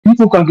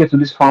people can't get to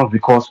these farms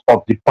because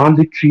of the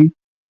banditry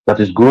that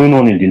is going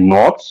on in the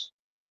north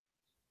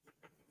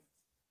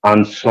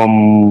and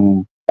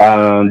some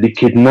the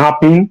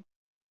kidnapping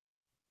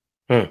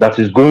that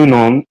is going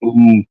on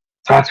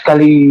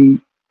practically,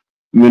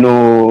 in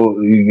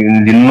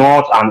the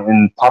north and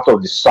in part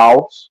of the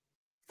south,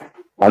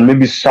 and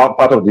maybe south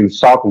part of the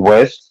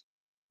southwest,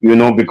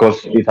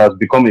 because it has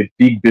become a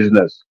big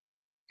business,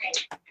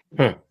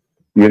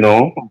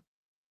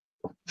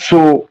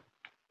 So,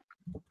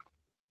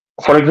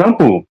 for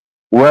example,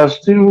 we're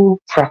still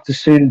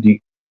practicing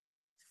the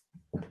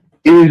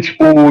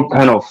age-old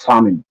kind of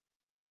farming.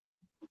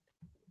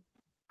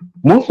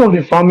 Most of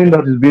the farming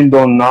that is being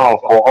done now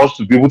for us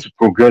to be able to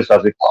progress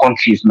as a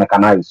country is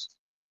mechanized.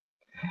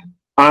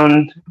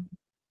 And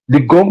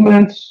the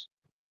governments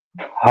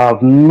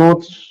have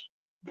not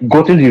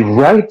gotten the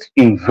right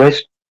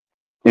investors,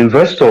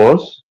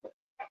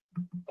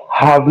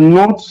 have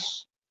not,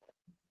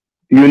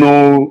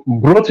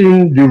 brought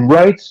in the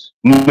right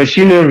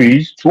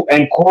machineries to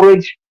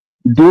encourage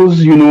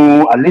those,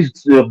 at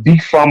least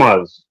big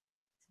farmers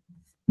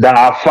that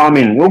are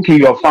farming. Okay,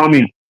 you're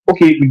farming.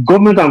 Okay, the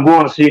government can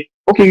go and say,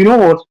 okay, you know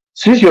what?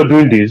 Since you're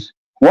doing this,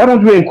 why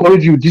don't we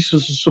encourage you this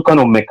kind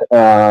of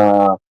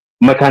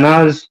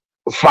mechanized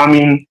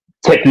farming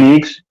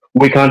techniques?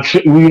 We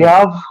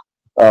have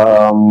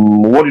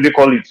what do they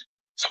call it?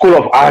 School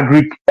of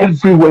Agric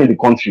everywhere in the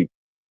country.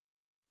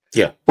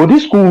 Yeah. But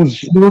these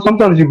schools,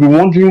 sometimes you'll be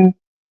wondering,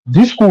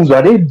 these schools,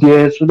 are they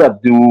there so that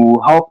they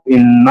will help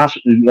in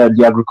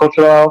the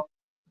agricultural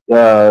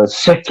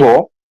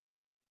sector,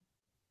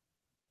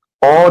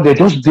 or they're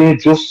just there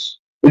just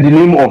in the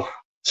name of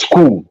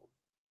school?